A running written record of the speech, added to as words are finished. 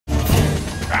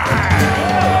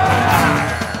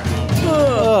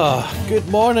Good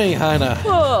morning, Hannah.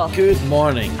 Oh. Good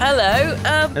morning. Hello.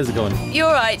 How's it going? You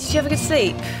alright? Did you have a good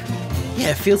sleep?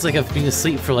 Yeah, it feels like I've been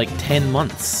asleep for like 10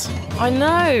 months. I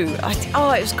know.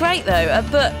 Oh, it was great though.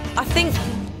 But I think,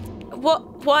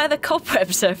 why are the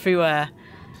cobwebs everywhere?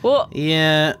 What?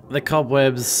 Yeah, the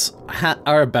cobwebs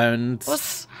are abound.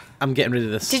 What's? I'm getting rid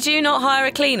of this. Did you not hire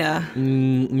a cleaner?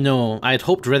 No, I had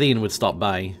hoped Rithian would stop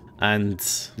by and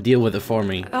deal with it for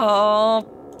me. Oh,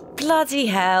 bloody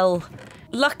hell.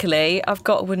 Luckily, I've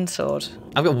got a wooden sword.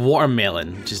 I've got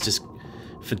watermelon, which is just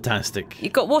fantastic.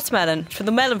 You've got watermelon from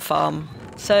the melon farm,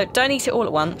 so don't eat it all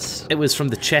at once. It was from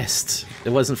the chest. It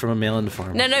wasn't from a melon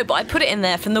farm. No, but I put it in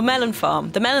there from the melon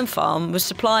farm. The melon farm was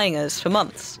supplying us for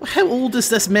months. How old is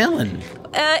this melon?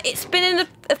 It's been in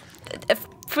a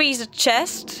freezer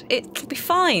chest. It'll be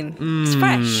fine. It's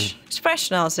fresh. It's fresh,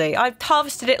 Nilesy. I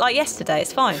harvested it like yesterday.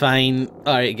 It's fine. Fine.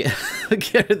 Alright,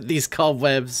 get rid of these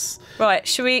cobwebs. Right,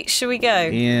 should we go?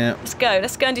 Yeah. Let's go.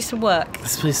 Let's go and do some work.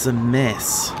 This place is a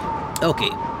mess. Okay.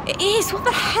 It is. What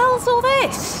the hell's all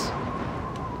this?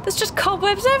 There's just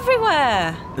cobwebs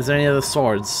everywhere. Is there any other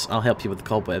swords? I'll help you with the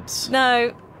cobwebs.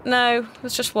 No,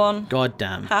 there's just one. God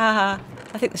damn. Ha ha ha.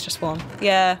 I think there's just one.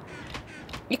 Yeah.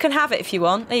 You can have it if you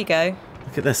want. There you go.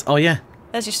 Look at this. Oh yeah.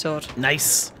 There's your sword.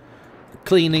 Nice.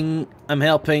 Cleaning. I'm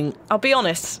helping. I'll be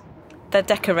honest. They're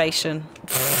decoration.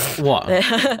 What?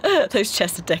 Those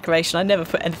chests are decoration. I never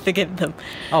put anything in them.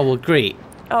 Oh, well, great.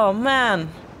 Oh, man.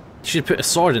 You should put a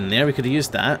sword in there. We could have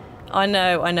used that. I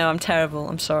know. I'm terrible.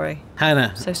 I'm sorry.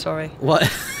 Hannah. So sorry. What?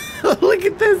 Look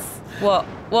at this. What?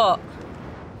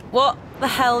 What the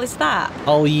hell is that?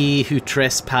 All ye who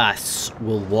trespass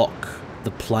will walk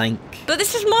the plank. But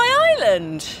this is my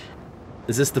island.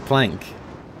 Is this the plank?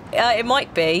 It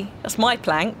might be. That's my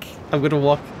plank. I'm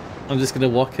just gonna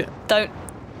walk it.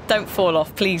 Don't fall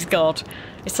off, please, God.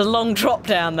 It's a long drop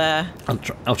down there.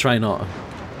 I'll try not.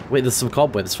 Wait, there's some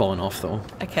cobwebs falling off though.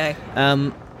 Okay.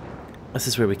 This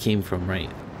is where we came from, right?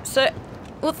 So,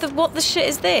 what the shit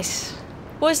is this?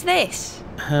 What is this?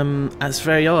 That's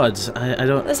very odd. I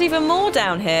don't. There's even more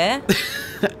down here.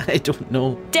 I don't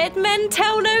know. Dead men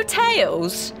tell no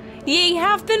tales. Ye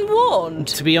have been warned.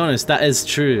 To be honest, that is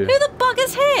true. Who the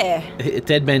bugger's here?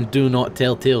 Dead men do not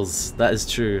tell tales. That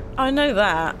is true. I know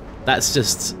that. That's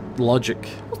just logic.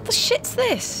 What the shit's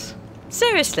this?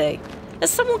 Seriously? Has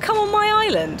someone come on my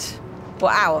island? Well,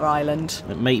 our island.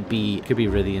 It might be. Could be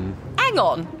Rithian. Hang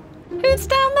on. Who's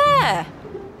down there?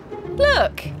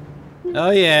 Look.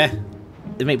 Oh yeah.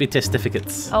 It might be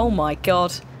testificates. Oh my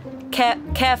God.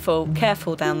 Careful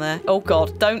down there. Oh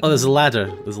God, don't. Oh, there's a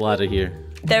ladder. There's a ladder here.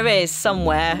 There is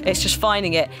somewhere. It's just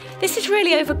finding it. This is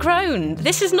really overgrown.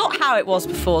 This is not how it was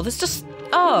before. There's just...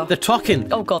 Oh. They're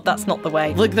talking. Oh God, that's not the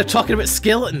way. Look, they're talking about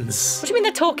skeletons. What do you mean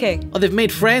they're talking? Oh, they've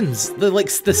made friends. They're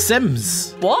like the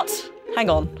Sims. What?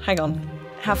 Hang on.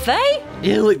 Have they?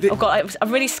 Yeah, look. Oh God,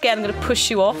 I'm really scared I'm going to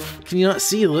push you off. Can you not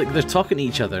see? Look, they're talking to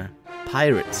each other.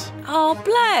 Pirates. Oh,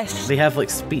 bless. They have like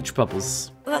speech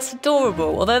bubbles. That's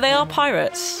adorable, although they are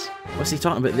pirates. What's he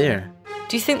talking about there?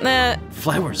 Do you think they're...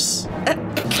 Flowers.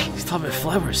 He's talking about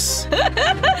flowers.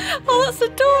 Oh, that's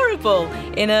adorable.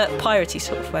 In a piratey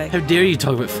sort of way. How dare you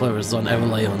talk about flowers on our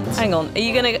island? Hang on, are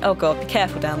you going to... Oh God, be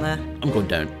careful down there. I'm going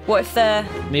down. What if they're...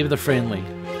 Maybe they're friendly.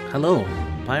 Hello,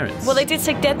 pirates. Well, they did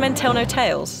say dead men tell no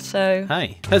tales, so...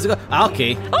 Hi. How's it go?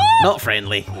 Okay. Oh! Not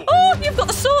friendly. Oh, you've got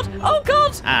the sword! Oh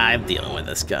God! I'm dealing with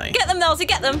this guy. Get them, Nilesy,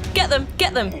 get them!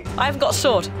 I haven't got a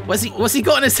sword. What's he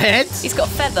got on his head? He's got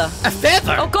a feather. A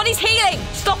feather? Oh God, he's healing!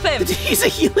 Stop him! Did he use a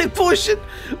healing potion?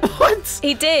 What?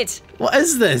 He did. What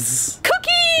is this?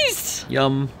 Cookies!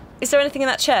 Yum. Is there anything in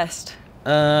that chest?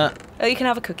 Oh, you can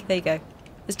have a cookie. There you go.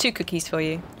 There's 2 cookies for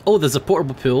you. Oh, there's a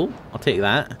portable pool. I'll take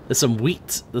that. There's some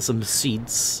wheat. There's some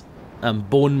seeds.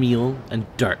 Bone meal and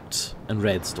dirt and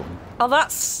redstone. Oh,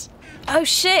 that's... Oh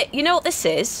shit, you know what this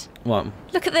is? What?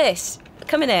 Look at this.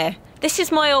 Come in here. This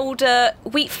is my old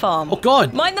wheat farm. Oh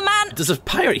God! Mind the man! There's a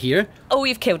pirate here. Oh,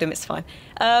 you've killed him, it's fine.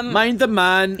 Mind the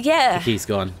man! Yeah. Okay, he's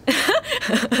gone.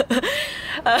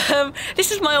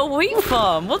 This is my old wheat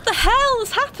farm. What the hell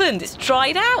has happened? It's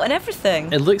dried out and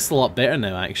everything. It looks a lot better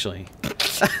now, actually.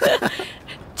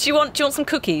 Do you want some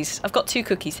cookies? I've got 2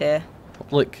 cookies here.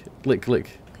 Look. There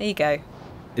you go.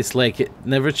 It's like it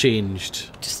never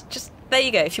changed. Just there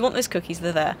you go. If you want those cookies,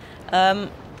 they're there. You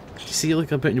see,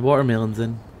 look, I'm putting your watermelons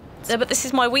in. Yeah, but this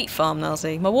is my wheat farm,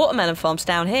 Nilesy. My watermelon farm's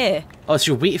down here. Oh, it's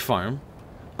your wheat farm?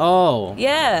 Oh.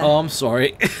 Yeah. Oh, I'm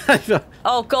sorry.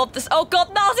 Oh God,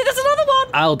 Nilesy, there's another one!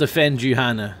 I'll defend you,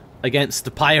 Hannah, against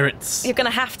the pirates. You're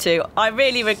gonna have to. I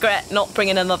really regret not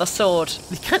bringing another sword.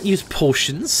 You can't use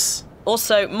potions.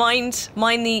 Also, mind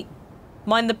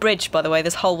the bridge, by the way.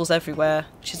 There's holes everywhere,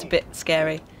 which is a bit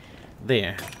scary.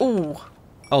 There. Ooh,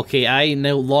 Okay, I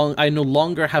no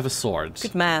longer have a sword.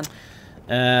 good man.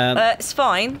 It's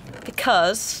fine,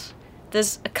 because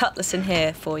there's a cutlass in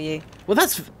here for you. Well,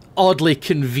 that's oddly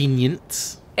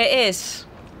convenient. It is.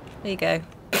 There you go.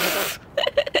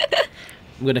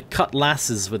 I'm gonna cut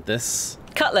lasses with this.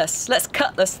 Cutlass. Let's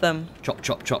cutlass them. Chop,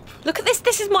 chop, chop. Look at this.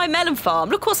 This is my melon farm.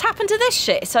 Look what's happened to this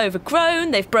shit. It's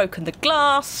overgrown. They've broken the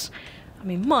glass. I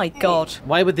mean, my God.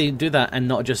 Why would they do that and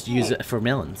not just use it for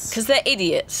melons? Because they're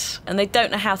idiots and they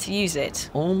don't know how to use it.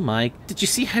 Oh my... Did you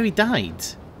see how he died?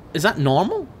 Is that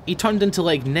normal? He turned into,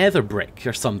 like, nether brick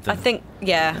or something. I think,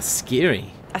 yeah. That's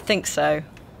scary. I think so.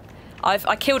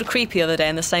 I killed a creepy the other day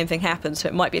and the same thing happened, so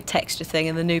it might be a texture thing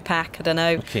in the new pack. I don't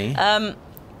know. Okay.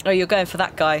 Oh, you're going for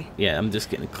that guy. Yeah, I'm just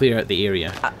getting clear out the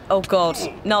area. Oh God,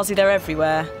 Nilesy, they're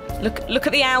everywhere. Look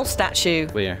at the owl statue.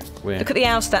 Where? Look at the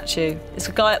owl statue. There's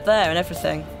a guy up there and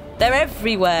everything. They're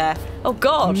everywhere. Oh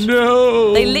God.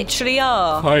 No! They literally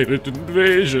are. Pirate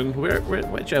invasion.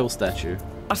 Which owl statue?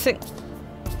 I think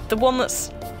the one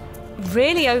that's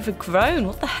really overgrown.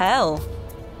 What the hell?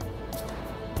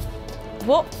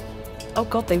 What? Oh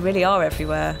God, they really are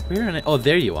everywhere. Where in it? Oh,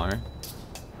 there you are.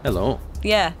 Hello.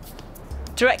 Yeah.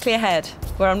 Directly ahead,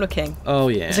 where I'm looking. Oh,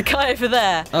 yeah. There's a guy over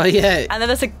there. Oh, yeah. And then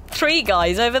there's three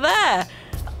guys over there.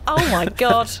 Oh my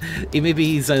God. Maybe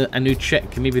he's a new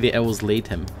chick. Maybe the owls laid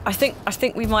him. I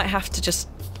think we might have to just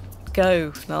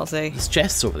go, Nilesy. There's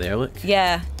chests over there, look.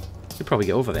 Yeah. Could probably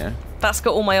get over there. That's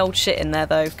got all my old shit in there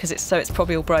though, because it's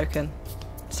probably all broken.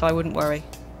 So I wouldn't worry.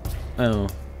 Oh.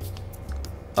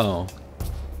 Oh.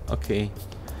 Okay.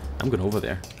 I'm going over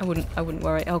there. I wouldn't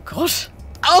worry. Oh God.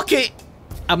 Okay!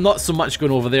 I'm not so much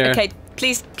going over there. Okay,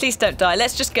 please don't die.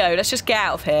 Let's just go. Let's just get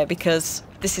out of here because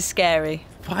this is scary.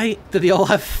 Why do they all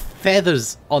have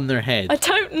feathers on their head? I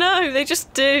don't know. They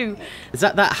just do. Is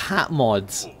that hat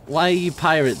mod? Why are you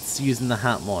pirates using the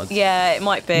hat mod? Yeah, it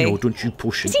might be. No, don't you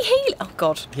potion. Is he heal? Oh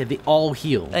God. Yeah, they all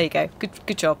heal. There you go.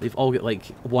 Good job. They've all got like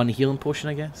one healing potion,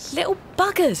 I guess. Little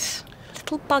buggers.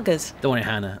 Little buggers. Don't worry,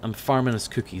 Hannah. I'm farming us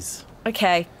cookies.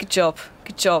 Okay, good job.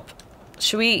 Good job.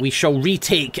 Shall we... We shall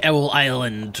retake Owl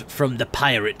Island from the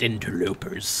pirate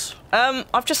interlopers.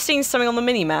 I've just seen something on the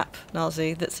mini-map,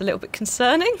 Nilesy, that's a little bit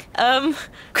concerning.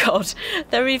 God,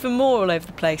 there are even more all over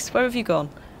the place. Where have you gone?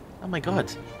 Oh my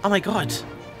God. Oh my God.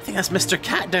 I think that's Mr.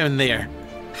 Cat down there.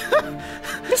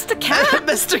 Mr. Cat?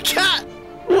 Mr. Cat!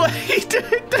 What are you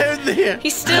doing down there?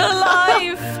 He's still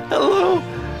alive! Hello.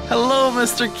 Hello,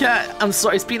 Mr. Cat. I'm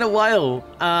sorry, it's been a while.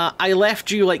 I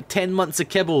left you like 10 months of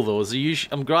kibble though, so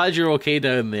I'm glad you're okay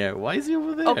down there. Why is he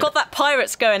over there? Oh God, that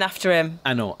pirate's going after him.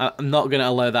 I know. I'm not going to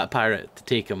allow that pirate to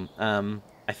take him.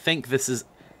 I think this is...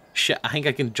 Shit, I think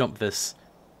I can jump this.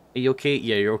 Are you okay?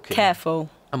 Yeah, you're okay. Careful.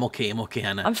 I'm okay,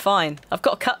 Hannah. I'm fine. I've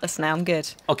got a cutlass now, I'm good.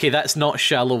 Okay, that's not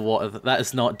shallow water. That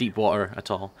is not deep water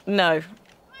at all. No.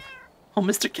 Oh,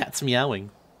 Mr. Cat's meowing.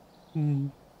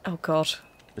 Oh God.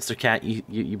 Mr. Cat, you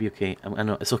be okay. I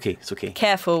know, it's okay, it's okay.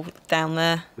 Careful down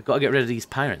there. We've got to get rid of these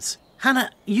pirates. Hannah,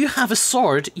 you have a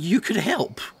sword, you could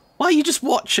help. Why are you just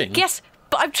watching? Yes,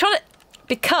 but I'm trying to...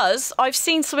 Because I've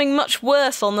seen something much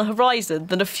worse on the horizon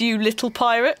than a few little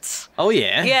pirates. Oh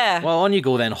yeah? Yeah. Well, on you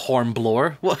go then,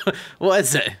 Hornblower. What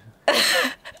is it?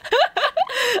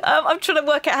 I'm trying to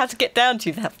work out how to get down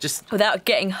to that Just without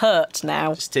getting hurt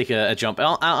now. Just take a jump.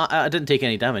 I didn't take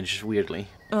any damage, weirdly.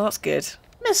 Oh, that's good.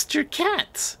 Mr.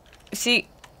 Cat. See,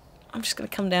 I'm just going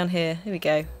to come down here. Here we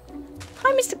go.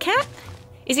 Hi, Mr. Cat.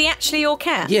 Is he actually your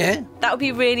cat? Yeah. That would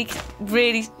be really...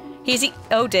 Is he...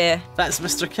 Oh, dear. That's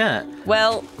Mr. Cat.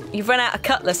 Well, you've run out of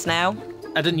cutlass now.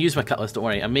 I didn't use my cutlass, don't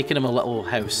worry. I'm making him a little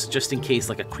house, just in case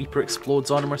like a creeper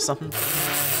explodes on him or something.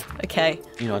 Okay.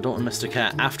 You know, I don't want Mr.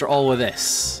 Cat. After all of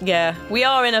this. Yeah, we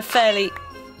are in a fairly...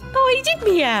 Oh, he did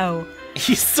meow.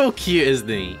 He's so cute, isn't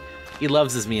he? He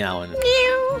loves his meowing.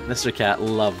 Meow. Mr. Cat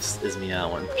loves his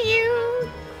meowing.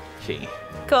 Meow. Okay.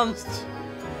 Come on.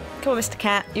 Come on, Mr.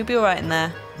 Cat. You'll be alright in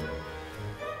there.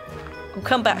 We'll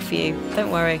come back for you. Don't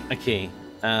worry. Okay.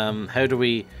 How do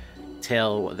we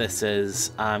tell what this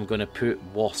is? I'm going to put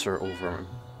water over him.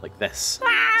 Like this.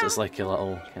 So it's like a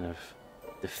little kind of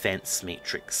defense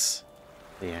matrix.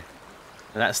 There.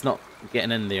 And that's not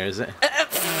getting in there, is it?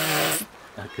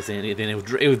 Because then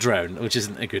he'll drown, which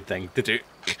isn't a good thing to do.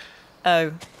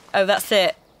 Oh, that's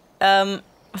it. I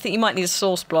think you might need a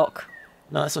source block.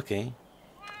 No, that's okay.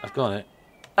 I've got it.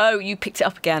 Oh, you picked it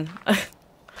up again.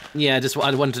 Yeah,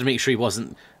 I wanted to make sure he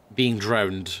wasn't being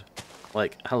drowned.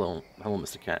 Like, hello,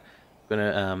 Mr. Cat. I'm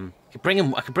gonna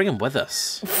I could bring him with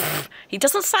us. He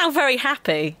doesn't sound very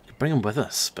happy. I could bring him with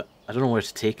us, but I don't know where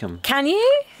to take him. Can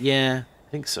you? Yeah,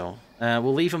 I think so.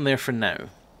 We'll leave him there for now.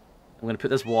 I'm gonna put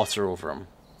this water over him.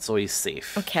 so he's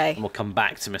safe. Okay. And we'll come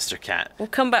back to Mr. Cat. We'll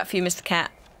come back for you, Mr.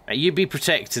 Cat. Right, you be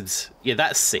protected. Yeah,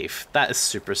 that's safe. That is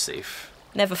super safe.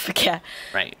 Never forget.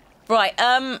 Right. Right,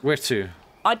 Where to?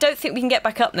 I don't think we can get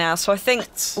back up now, so I think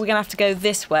we're going to have to go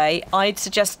this way. I'd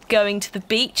suggest going to the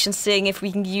beach and seeing if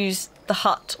we can use the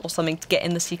hut or something to get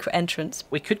in the secret entrance.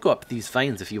 We could go up these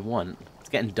vines if you want. It's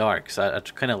getting dark, so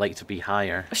I'd kind of like to be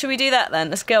higher. Should we do that then?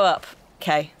 Let's go up.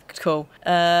 Okay, cool.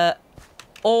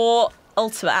 Or,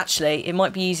 ultimate, actually, it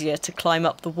might be easier to climb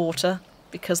up the water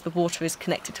because the water is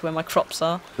connected to where my crops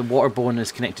are. The water bone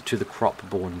is connected to the crop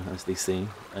bone, as they say.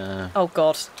 Oh,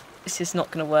 God. This is not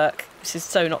going to work. This is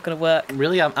so not going to work.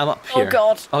 Really? I'm up here. Oh,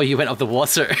 God. Oh, you went up the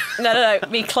water. No.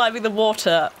 Me climbing the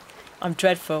water. I'm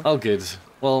dreadful. Oh, good.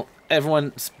 Well,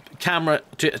 everyone, camera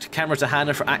to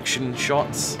Hannah for action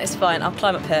shots. It's fine. I'll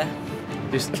climb up here.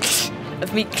 Just,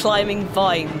 Of me climbing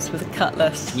vines with a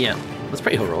cutlass. yeah, that's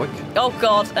pretty heroic. Oh,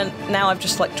 God. And now I'm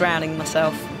just, like, drowning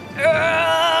myself.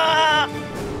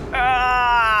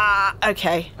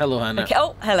 Okay. Hello, Hannah. Okay.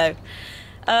 Oh, hello.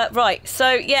 Right.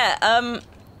 So, yeah,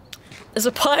 there's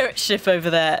a pirate ship over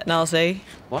there, Nilesy.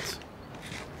 What?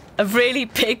 A really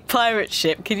big pirate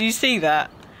ship. Can you see that?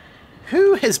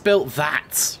 Who has built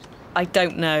that? I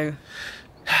don't know.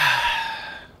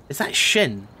 Is that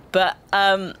Shin? But,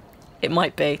 it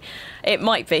might be. It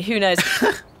might be. Who knows?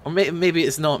 Or maybe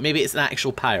it's not. Maybe it's an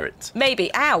actual pirate.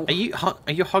 Maybe. Ow. Are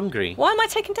you hungry? Why am I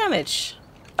taking damage?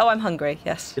 Oh, I'm hungry.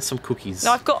 Yes. Get some cookies.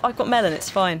 No, I've got melon. It's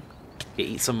fine. Okay,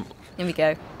 eat some Here we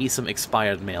go.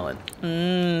 expired melon.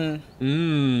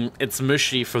 It's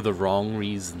mushy for the wrong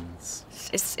reasons.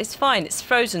 It's fine. It's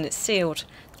frozen. It's sealed.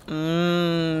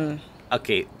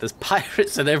 Okay, there's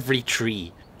pirates in every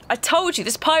tree. I told you,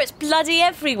 there's pirates bloody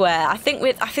everywhere. I think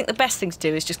the best thing to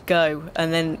do is just go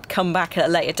and then come back at a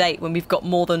later date when we've got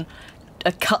more than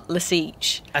a cutlass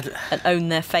each and own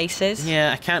their faces.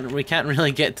 Yeah, we can't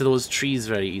really get to those trees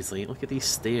very easily. Look at these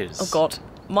stairs. Oh God,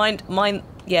 mind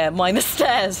the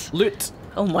stairs. Loot.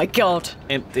 Oh my God.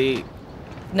 Empty.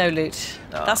 No loot.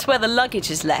 That's where the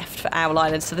luggage is left for Owl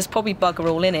Island, so there's probably bugger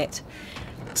all in it.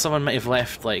 Someone might have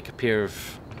left like a pair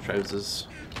of trousers.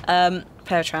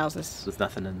 Pair of trousers. There's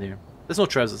nothing in there. There's no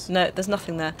trousers. No, there's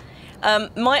nothing there.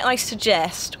 Might I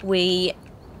suggest we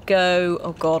go,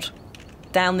 oh God,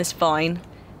 down this vine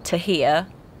to here,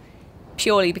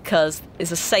 purely because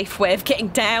it's a safe way of getting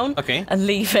down and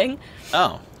leaving.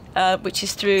 Oh. Which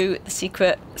is through the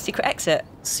secret exit.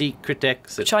 Secret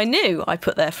exit. Which I knew I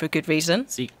put there for a good reason.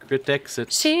 Secret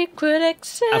exit. Secret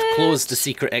exit. I've closed the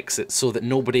secret exit so that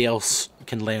nobody else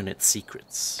can learn its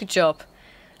secrets. Good job.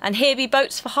 And here be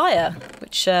boats for hire,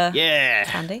 which yeah,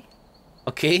 handy.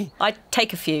 Okay. I'd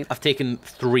take a few. I've taken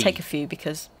 3. Take a few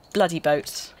because bloody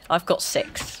boats. I've got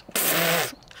 6. I'll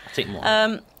take more.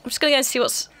 I'm just gonna go and see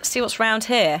what's round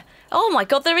here. Oh my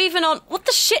God, they're even on. What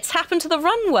the shit's happened to the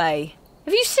runway?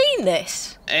 Have you seen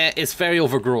this? It's very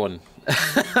overgrown.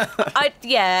 I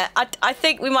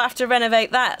think we might have to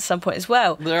renovate that at some point as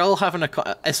well. They're all having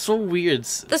it's so weird.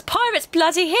 There's pirates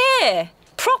bloody here.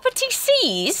 Property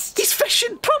seized. He's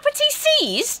fishing. Property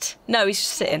seized. No, he's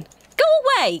just sitting. Go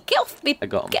away. Get off me. I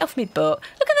got him. Get off me boat.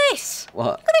 Look at this.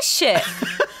 What? Look at this shit.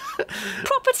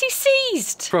 Property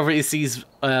seized. Property seized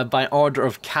by order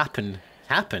of Captain.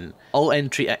 Captain? All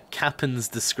entry at Captain's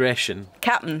discretion.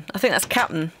 Captain. I think that's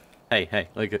Captain. Hey,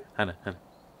 look at Hannah.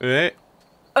 Right.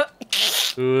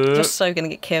 Just so gonna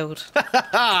get killed.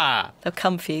 They'll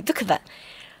come for you. Look at that.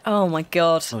 Oh my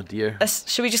God. Oh dear.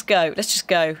 Should we just go? Let's just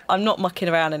go. I'm not mucking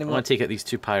around I anymore. want to take out these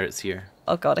 2 pirates here.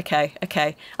 Oh God, okay.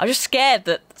 I'm just scared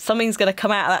that something's going to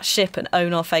come out of that ship and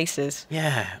own our faces.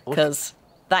 Yeah. Because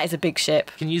that is a big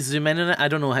ship. Can you zoom in on it? I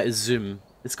don't know how to zoom.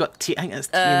 It's got I think it's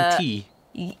TNT.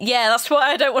 Yeah, that's why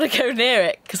I don't want to go near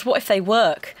it. Because what if they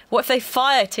work? What if they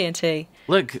fire TNT?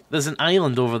 Look, there's an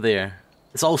island over there.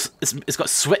 It's got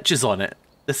switches on it.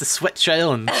 This is Switch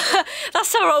Island.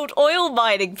 That's our old oil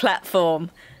mining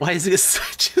platform. Why is it got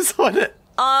switches on it?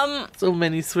 So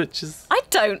many switches. I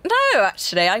don't know,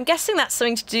 actually. I'm guessing that's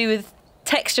something to do with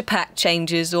texture pack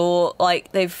changes, or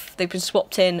like they've been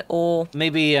swapped in, or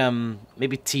maybe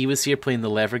T was here playing the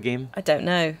lever game. I don't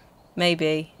know.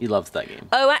 Maybe. He loves that game.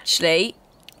 Oh, actually,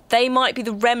 they might be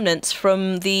the remnants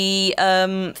from the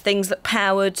things that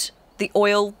powered the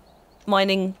oil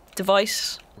mining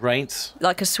device. Right.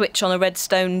 Like a switch on a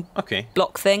redstone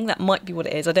block thing. That might be what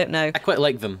it is. I don't know. I quite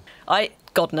like them.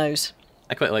 God knows.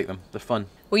 I quite like them. They're fun.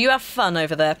 Well, you have fun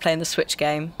over there playing the Switch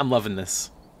game. I'm loving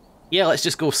this. Yeah, let's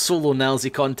just go solo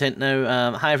Nilesy content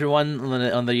now. Hi everyone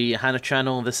on the Hannah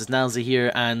channel. This is Nilesy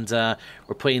here, and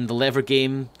we're playing the lever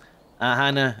game.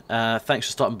 Hannah, thanks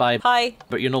for stopping by. Hi.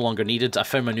 But you're no longer needed. I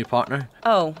found my new partner.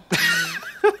 Oh.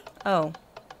 Oh.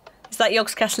 that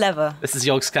Yogscast lever? This is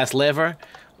Yogscast Lever.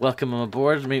 Welcome on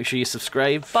aboard. Make sure you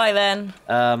subscribe. Bye then.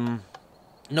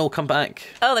 No, come back.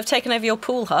 Oh, they've taken over your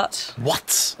pool hut.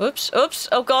 What? Oops, oops.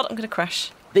 Oh god, I'm gonna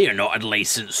crash. They are not a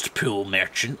licensed pool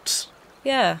merchant.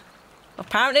 Yeah.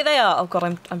 Apparently they are. Oh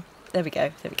god, I'm there we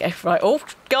go. There we go. Right. Oh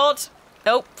god.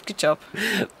 Oh, good job.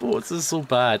 Boats are so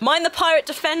bad. Mind the pirate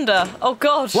defender. Oh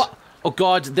god. What? Oh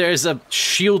god, there's a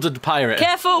shielded pirate.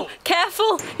 Careful!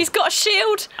 Careful! He's got a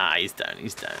shield! Ah, he's down,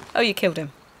 he's down. Oh, you killed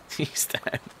him. He's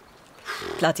down.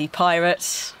 Bloody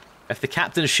pirates. If the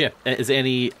captain's ship is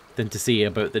anything to say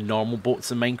about the normal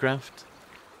boats in Minecraft,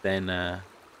 then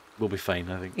we'll be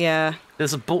fine, I think. Yeah.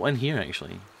 There's a boat in here,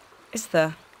 actually. Is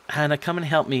there? Hannah, come and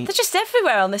help me. They're just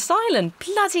everywhere on this island.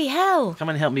 Bloody hell. Come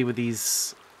and help me with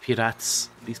these pirates.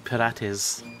 These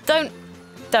pirates. Don't.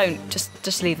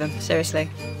 Just leave them, seriously.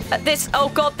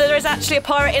 Oh god, there is actually a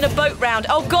pirate in a boat round.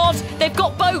 Oh god, they've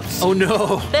got boats. Oh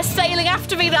no. They're sailing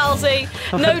after me, Nilesy.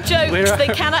 No jokes, they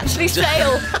can actually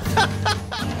sail.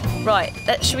 Right,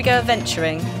 should we go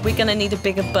adventuring? We're going to need a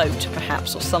bigger boat,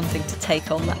 perhaps, or something to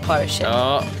take on that pirate ship.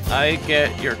 Oh, I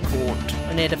get your quote.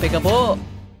 We need a bigger boat.